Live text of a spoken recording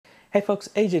Hey folks,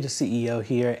 AJ the CEO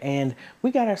here, and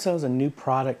we got ourselves a new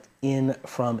product in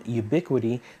from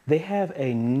Ubiquiti. They have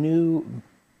a new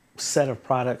set of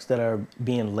products that are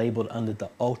being labeled under the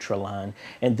Ultra line,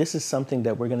 and this is something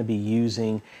that we're going to be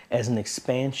using as an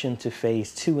expansion to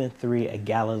phase 2 and 3 at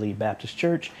Galilee Baptist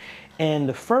Church. And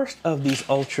the first of these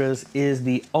Ultras is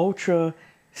the Ultra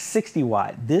 60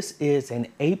 watt. This is an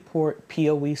 8-port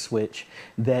PoE switch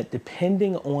that,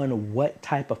 depending on what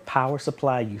type of power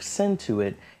supply you send to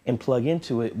it and plug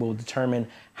into it, will determine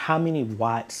how many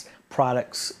watts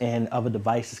products and other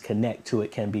devices connect to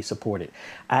it can be supported.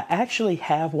 I actually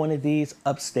have one of these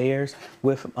upstairs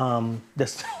with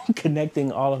just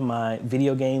connecting all of my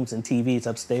video games and TVs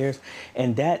upstairs,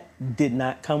 and that did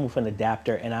not come with an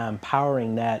adapter, and I'm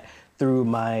powering that through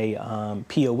my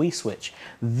PoE switch.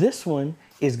 This one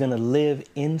is going to live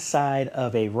inside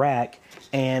of a rack,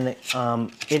 and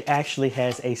it actually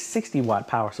has a 60 watt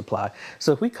power supply.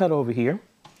 So if we cut over here,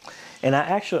 and I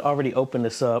actually already opened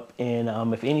this up, and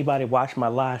if anybody watched my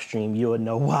live stream, you would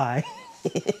know why.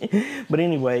 But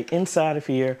anyway, inside of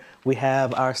here, we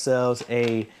have ourselves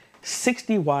a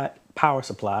 60 watt power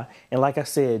supply. And like I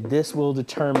said, this will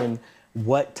determine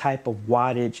what type of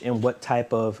wattage and what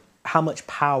type of, how much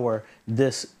power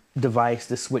this device,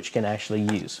 this switch can actually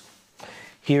use.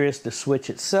 Here is the switch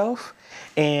itself,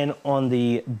 and on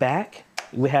the back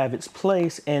we have its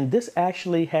place, and this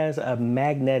actually has a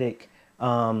magnetic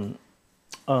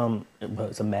well,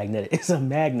 it's a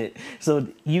magnet. So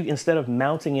you, instead of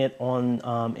mounting it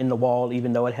on in the wall,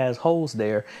 even though it has holes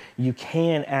there, you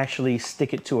can actually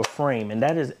stick it to a frame, and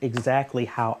that is exactly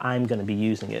how I'm going to be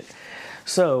using it.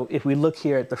 So if we look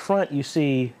here at the front, you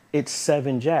see it's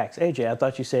 7 jacks. AJ, I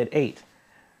thought you said 8.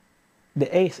 The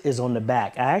 8th is on the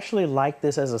back. I actually like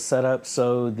this as a setup,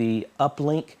 so the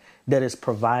uplink that is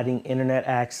providing internet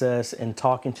access and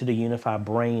talking to the Unifi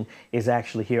brain is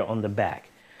actually here on the back.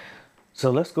 So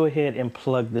let's go ahead and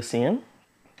plug this in.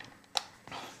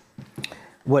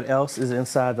 What else is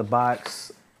inside the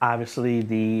box? Obviously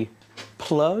the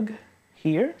plug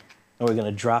here, and we're going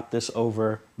to drop this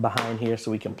over behind here so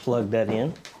we can plug that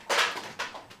in.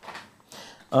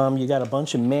 You got a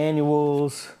bunch of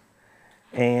manuals,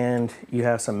 and you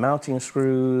have some mounting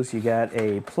screws. You got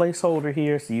a placeholder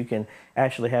here, so you can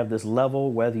actually have this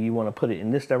level, whether you want to put it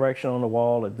in this direction on the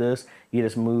wall or this. You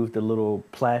just move the little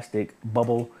plastic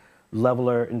bubble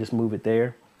leveler and just move it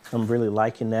there. I'm really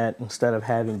liking that, instead of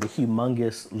having the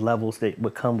humongous levels that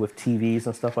would come with TVs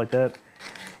and stuff like that.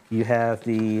 You have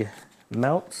the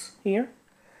mounts here,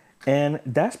 and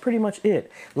that's pretty much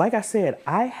it. Like I said,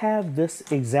 I have this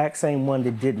exact same one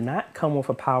that did not come with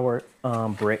a power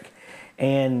brick.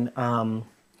 And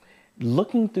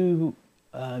looking through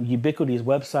Ubiquiti's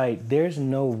website, there's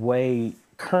no way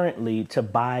currently to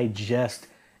buy just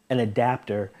an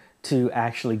adapter to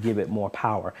actually give it more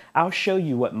power. I'll show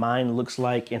you what mine looks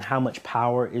like and how much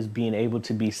power is being able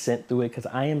to be sent through it, because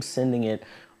I am sending it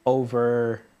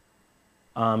over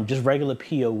just regular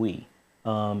PoE,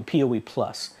 PoE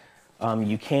Plus.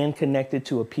 You can connect it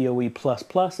to a PoE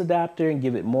Plus adapter and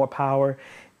give it more power.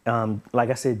 Like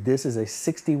I said, this is a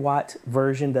 60 watt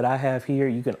version that I have here.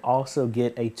 You can also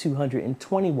get a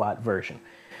 220 watt version.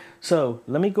 So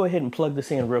let me go ahead and plug this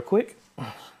in real quick.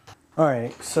 All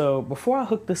right, so before I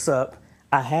hook this up,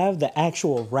 I have the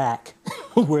actual rack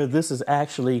where this is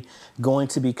actually going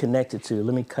to be connected to.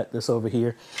 Let me cut this over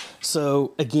here.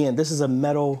 So again, this is a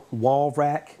metal wall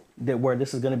rack where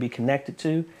this is going to be connected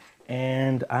to,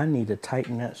 and I need to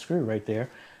tighten that screw right there.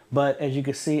 But as you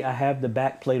can see, I have the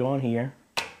back plate on here.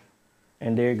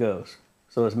 And there it goes.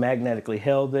 So it's magnetically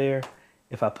held there.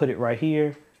 If I put it right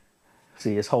here,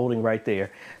 see, it's holding right there.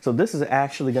 So this is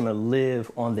actually going to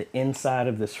live on the inside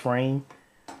of this frame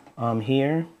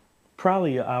here.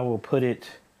 Probably I will put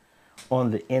it on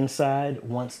the inside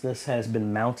once this has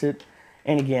been mounted.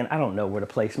 And again, I don't know where the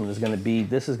placement is going to be.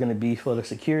 This is going to be for the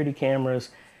security cameras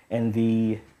and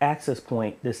the access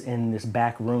point that's in this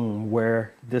back room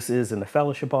where this is in the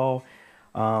fellowship hall.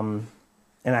 And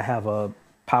I have a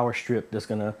power strip that's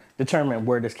going to determine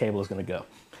where this cable is going to go.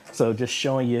 So just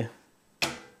showing you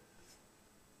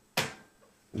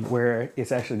where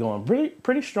it's actually going. Really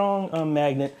pretty strong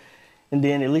magnet, and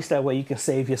then at least that way you can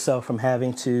save yourself from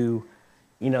having to,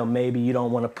 you know, maybe you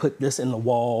don't want to put this in the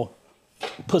wall,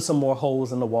 put some more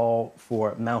holes in the wall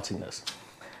for mounting this.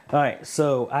 All right,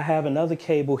 so I have another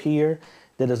cable here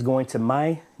that is going to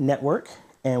my network,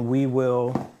 and we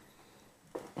will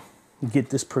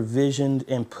get this provisioned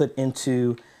and put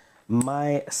into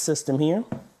my system here.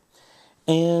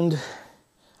 And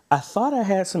I thought I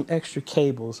had some extra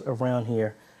cables around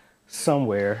here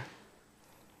somewhere.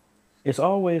 It's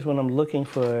always when I'm looking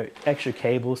for extra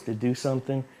cables to do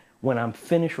something, when I'm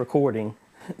finished recording,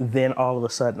 then all of a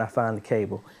sudden I find the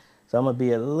cable. So I'm gonna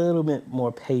be a little bit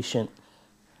more patient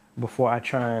before I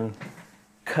try and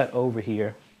cut over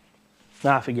here.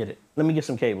 Nah, forget it. Let me get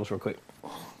some cables real quick.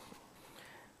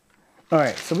 All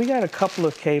right, so we got a couple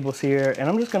of cables here, and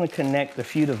I'm just gonna connect a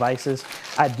few devices.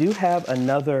 I do have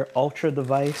another Ultra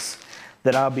device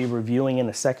that I'll be reviewing in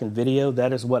a second video.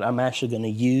 That is what I'm actually gonna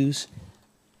use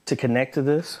to connect to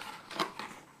this.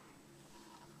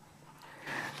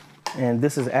 And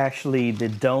this is actually the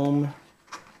Dome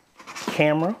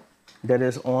camera that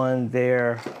is on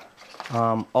their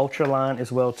Ultra line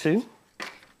as well too.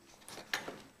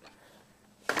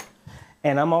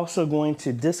 And I'm also going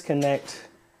to disconnect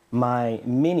my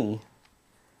mini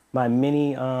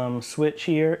switch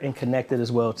here and connect it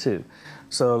as well too.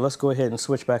 So let's go ahead and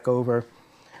switch back over.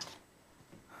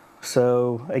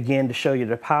 So again, to show you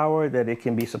the power that it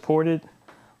can be supported,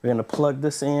 we're gonna plug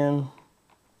this in.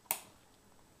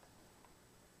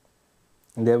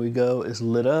 And there we go, it's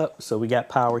lit up. So we got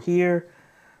power here.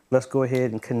 Let's go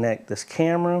ahead and connect this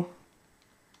camera.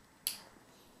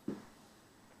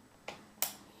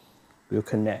 We'll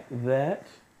connect that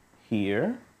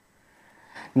here.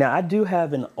 Now I do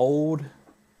have an old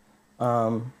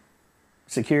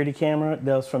security camera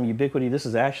that was from Ubiquiti. This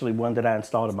is actually one that I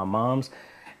installed at my mom's.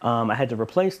 I had to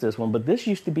replace this one, but this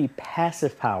used to be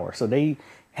passive power. So they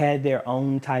had their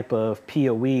own type of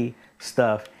POE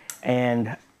stuff,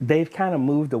 and they've kind of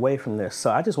moved away from this.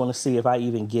 So I just want to see if I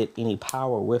even get any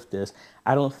power with this.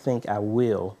 I don't think I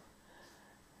will.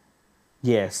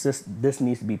 Yes, this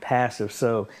needs to be passive.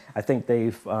 So I think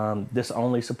they've, this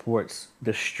only supports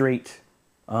the straight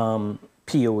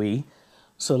POE.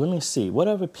 So let me see, what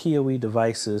other POE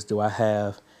devices do I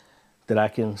have that I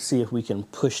can see if we can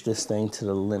push this thing to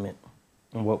the limit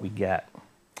and what we got.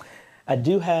 I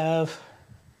do have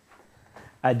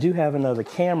another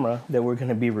camera that we're going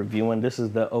to be reviewing. This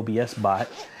is the OBS bot.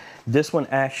 This one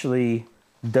actually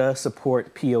does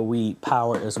support PoE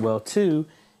power as well too,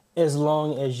 as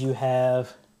long as you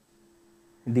have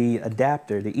the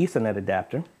adapter, the Ethernet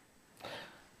adapter.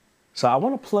 So I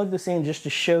want to plug this in just to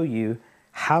show you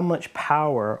how much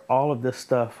power all of this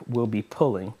stuff will be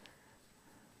pulling.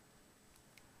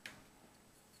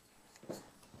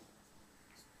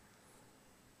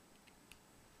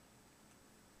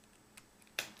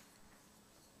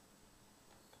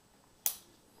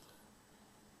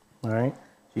 All right,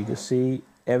 so you can see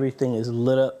everything is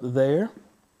lit up there.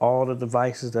 All the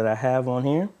devices that I have on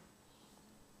here.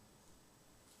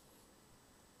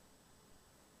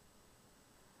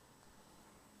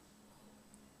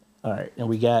 All right, and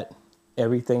we got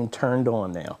everything turned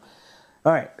on now.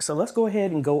 All right, so let's go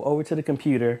ahead and go over to the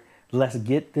computer. Let's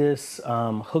get this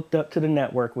hooked up to the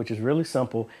network, which is really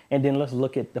simple, and then let's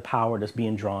look at the power that's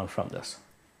being drawn from this.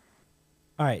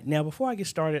 All right, now before I get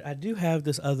started, I do have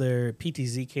this other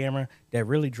PTZ camera that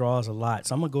really draws a lot,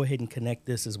 so I'm gonna go ahead and connect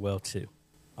this as well too.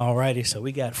 All righty, so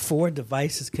we got 4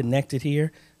 devices connected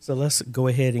here, so let's go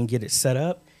ahead and get it set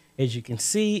up. As you can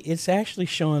see, it's actually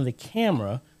showing the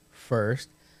camera first.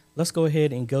 Let's go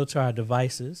ahead and go to our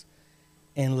devices,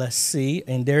 and let's see,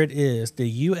 and there it is,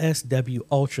 the USW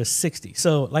Ultra 60.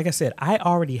 So like I said, I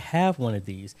already have one of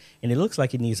these, and it looks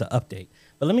like it needs an update.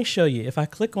 But let me show you, if I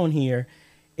click on here,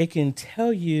 it can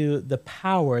tell you the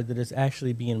power that is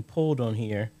actually being pulled on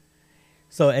here.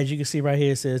 So as you can see right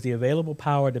here, it says the available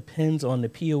power depends on the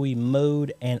PoE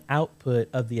mode and output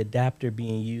of the adapter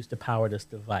being used to power this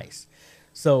device.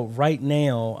 So right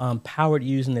now, I'm powered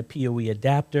using the PoE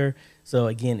adapter. So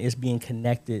again, it's being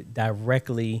connected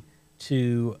directly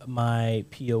to my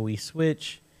PoE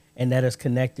switch, and that is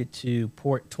connected to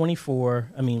port 1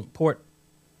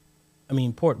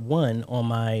 on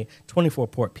my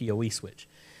 24-port PoE switch.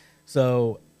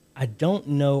 So I don't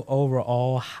know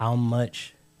overall how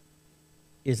much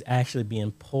is actually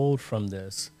being pulled from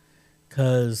this,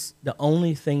 because the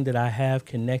only thing that I have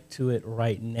connect to it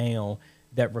right now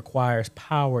that requires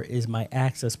power is my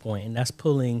access point, and that's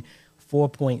pulling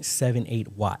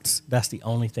 4.78 watts. That's the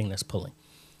only thing that's pulling.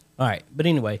 All right, but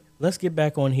anyway, let's get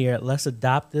back on here. Let's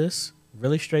adopt this,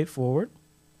 really straightforward.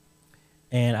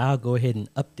 And I'll go ahead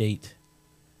and update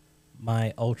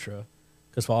my Ultra,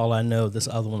 because for all I know, this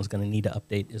other one is going to need to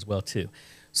update as well too.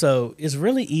 So it's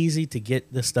really easy to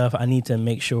get this stuff. I need to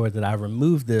make sure that I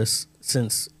remove this,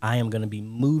 since I am going to be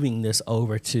moving this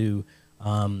over to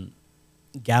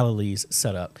Galilee's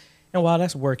setup. And while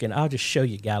that's working, I'll just show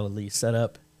you Galilee's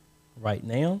setup right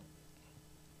now.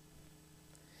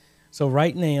 So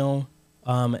right now,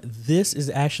 this is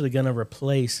actually going to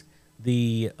replace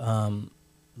the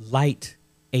Light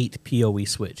 8 PoE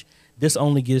switch. This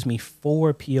only gives me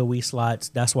 4 PoE slots.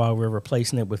 That's why we're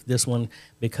replacing it with this one,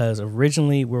 because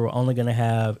originally we were only going to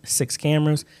have 6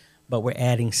 cameras, but we're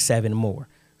adding 7 more.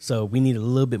 So we need a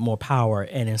little bit more power.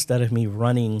 And instead of me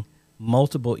running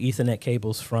multiple Ethernet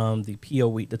cables from the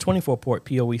PoE, the 24-port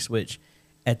PoE switch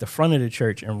at the front of the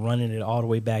church and running it all the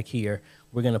way back here,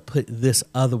 we're going to put this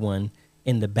other one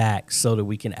in the back so that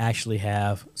we can actually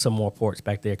have some more ports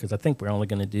back there, because I think we're only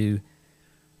going to do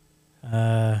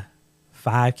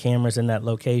 5 cameras in that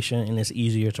location, and it's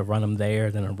easier to run them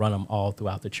there than to run them all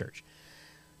throughout the church.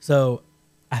 So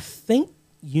I think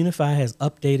Unifi has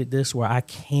updated this where I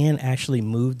can actually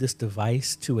move this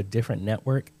device to a different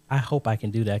network. I hope I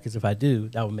can do that, because if I do,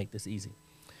 that would make this easy.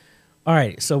 All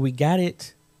right, so we got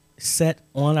it set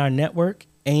on our network,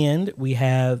 and we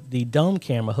have the dome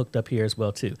camera hooked up here as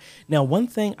well too. Now, one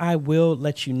thing I will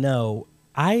let you know,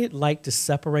 I like to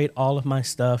separate all of my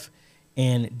stuff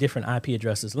in different IP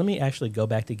addresses. Let me actually go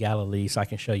back to Galilee so I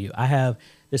can show you. I have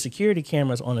the security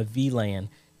cameras on a VLAN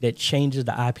that changes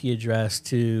the IP address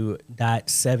to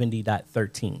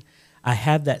 .70.13. I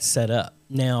have that set up.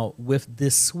 Now, with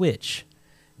this switch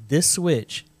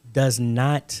does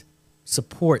not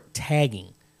support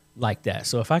tagging like that.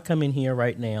 So if I come in here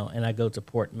right now and I go to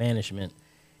port management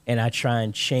and I try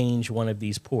and change one of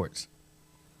these ports,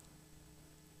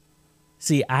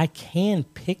 see, I can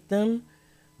pick them,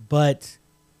 but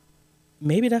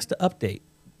maybe that's the update.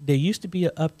 There used to be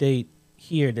an update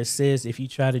here that says if you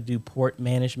try to do port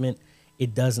management,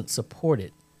 it doesn't support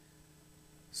it.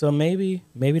 So maybe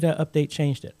that update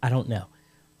changed it. I don't know.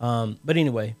 But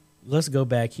anyway, let's go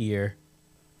back here,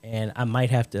 and I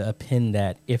might have to append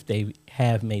that if they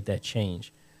have made that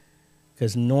change.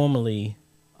 Because normally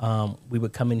we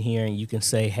would come in here and you can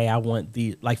say, hey, I want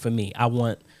like for me, I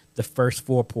want the first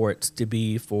 4 ports to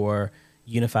be for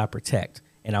Unifi Protect,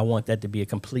 and I want that to be a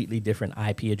completely different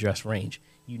IP address range.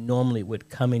 You normally would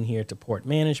come in here to port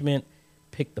management,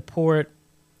 pick the port,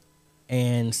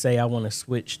 and say I want to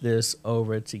switch this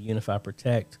over to Unifi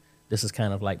Protect. This is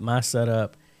kind of like my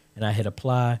setup, and I hit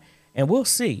apply, and we'll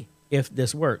see if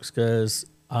this works, because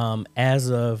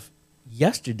as of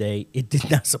yesterday, it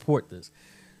did not support this.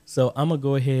 So I'm going to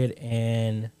go ahead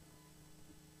and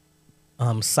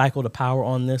cycle the power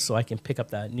on this so I can pick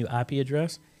up that new IP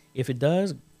address. If it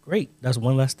does, great. That's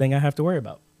one less thing I have to worry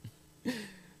about.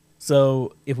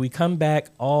 So if we come back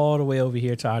all the way over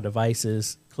here to our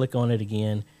devices, click on it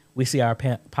again, we see our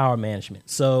power management.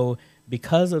 So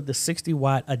because of the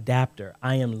 60-watt adapter,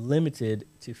 I am limited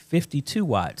to 52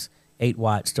 watts, 8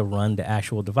 watts to run the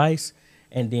actual device,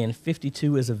 and then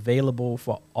 52 is available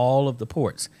for all of the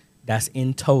ports. That's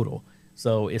in total.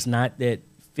 So it's not that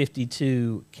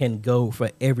 52 can go for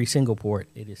every single port.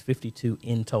 It is 52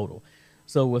 in total.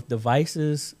 So with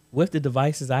the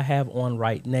devices I have on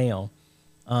right now,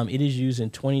 it is using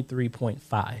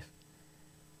 23.5.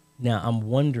 Now I'm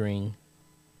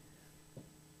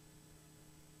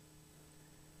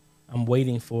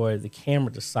waiting for the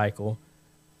camera to cycle,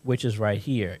 which is right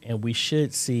here, and we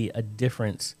should see a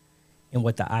difference in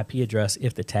what the IP address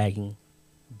if the tagging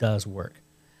does work.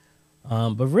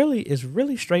 But really, it's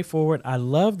really straightforward. I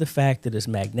love the fact that it's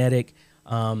magnetic.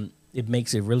 It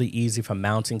makes it really easy for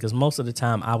mounting, because most of the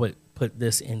time I would put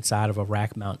this inside of a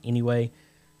rack mount anyway,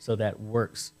 so that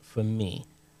works for me.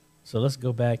 So let's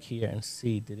go back here and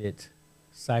see, did it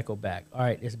cycle back? All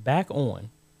right, it's back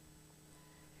on.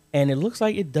 And it looks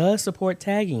like it does support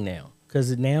tagging now,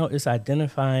 because now it's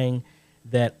identifying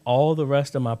that all the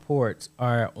rest of my ports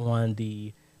are on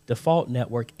the default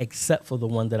network except for the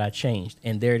one that I changed.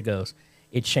 And there it goes.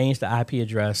 It changed the IP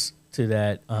address to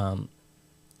that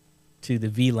to the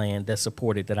VLAN that's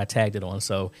supported that I tagged it on.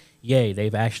 So yay,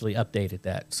 they've actually updated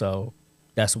that. So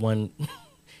that's one.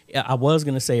 I was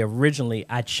going to say originally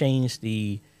I changed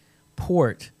the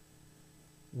port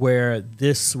where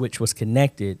this switch was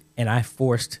connected, and I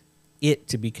forced it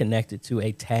to be connected to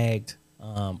a tagged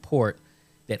port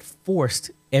that forced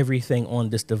everything on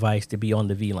this device to be on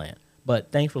the VLAN.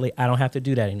 But thankfully, I don't have to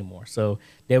do that anymore. So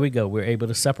there we go. We're able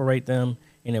to separate them,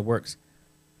 and it works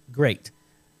great.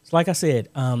 So like I said,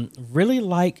 really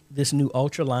like this new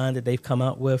Ultra line that they've come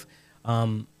out with.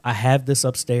 I have this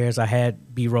upstairs. I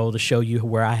had B-roll to show you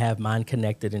where I have mine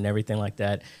connected and everything like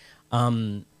that.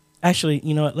 Actually,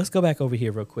 you know what? Let's go back over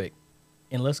here real quick,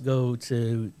 and let's go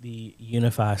to the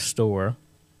Unifi store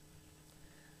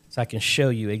so I can show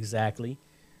you exactly.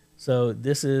 So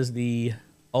this is the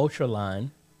Ultra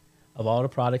line of all the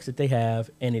products that they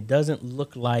have, and it doesn't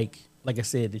look like I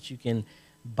said, that you can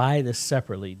buy this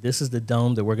separately. This is the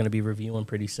dome that we're going to be reviewing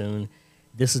pretty soon.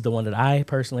 This is the one that I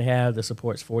personally have that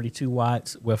supports 42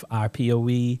 watts with our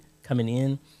PoE coming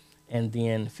in. and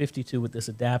then 52 with this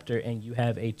adapter, and you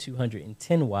have a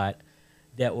 210 watt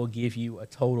that will give you a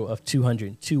total of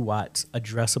 202 watts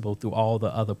addressable through all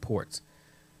the other ports.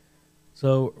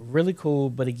 So really cool,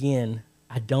 but again,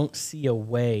 I don't see a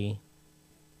way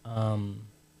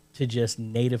to just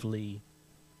natively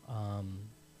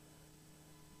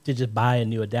to just buy a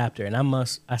new adapter. And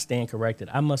I stand corrected.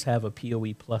 I must have a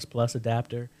PoE++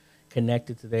 adapter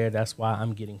connected to there. That's why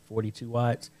I'm getting 42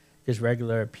 watts, because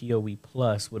regular PoE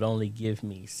Plus would only give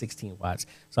me 16 watts.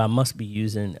 So I must be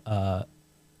using PoE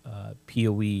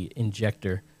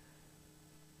injector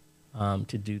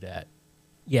to do that.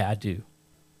 Yeah, I do.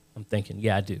 I'm thinking,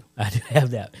 yeah, I do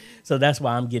have that. So that's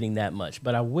why I'm getting that much.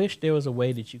 But I wish there was a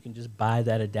way that you can just buy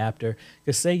that adapter.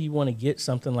 Because say you want to get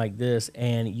something like this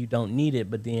and you don't need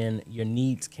it, but then your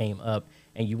needs came up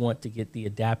and you want to get the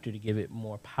adapter to give it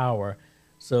more power.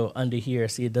 So under here,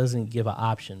 see, it doesn't give an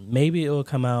option. Maybe it will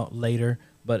come out later,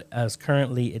 but as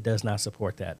currently, it does not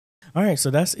support that. All right,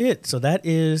 so that's it. So that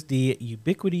is the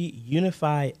Ubiquiti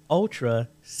Unifi Ultra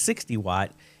 60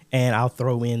 watt. And I'll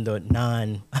throw in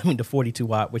the 42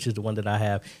 watt, which is the one that I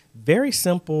have. Very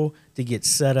simple to get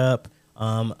set up.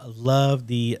 Love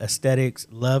the aesthetics.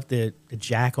 Love the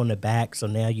jack on the back. So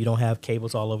now you don't have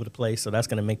cables all over the place. So that's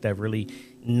going to make that really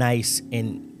nice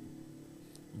and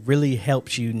really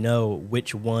helps you know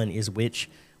which one is which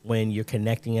when you're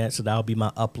connecting it. So that'll be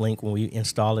my uplink when we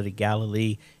install it at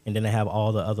Galilee. And then I have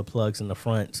all the other plugs in the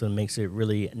front. So it makes it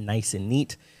really nice and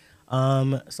neat.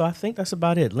 So I think that's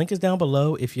about it. Link is down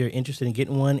below if you're interested in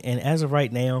getting one. And as of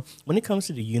right now, when it comes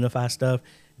to the Unifi stuff,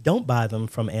 don't buy them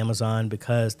from Amazon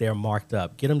because they're marked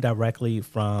up. Get them directly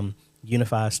from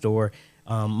Unifi store.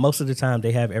 Most of the time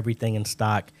they have everything in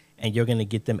stock and you're going to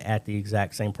get them at the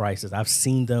exact same prices. I've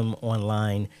seen them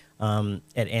online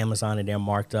at Amazon and they're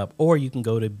marked up, or you can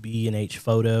go to B&H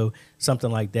Photo, something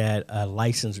like that, a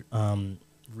licensed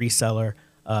reseller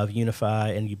of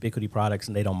Unifi and Ubiquiti products,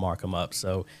 and they don't mark them up.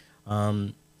 So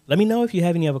let me know if you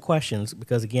have any other questions,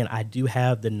 because again, I do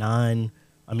have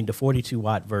the 42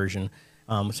 watt version.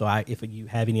 If you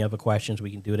have any other questions,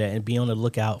 we can do that, and be on the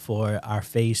lookout for our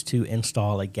phase 2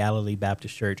 install at Galilee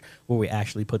Baptist Church, where we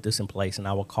actually put this in place, and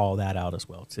I will call that out as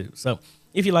well too. So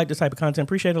if you like this type of content,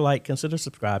 appreciate a like, consider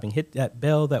subscribing, hit that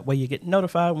bell. That way you get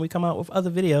notified when we come out with other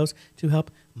videos to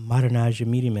help modernize your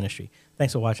media ministry.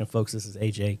 Thanks for watching, folks. This is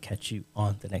AJ. Catch you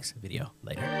on the next video.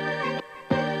 Later.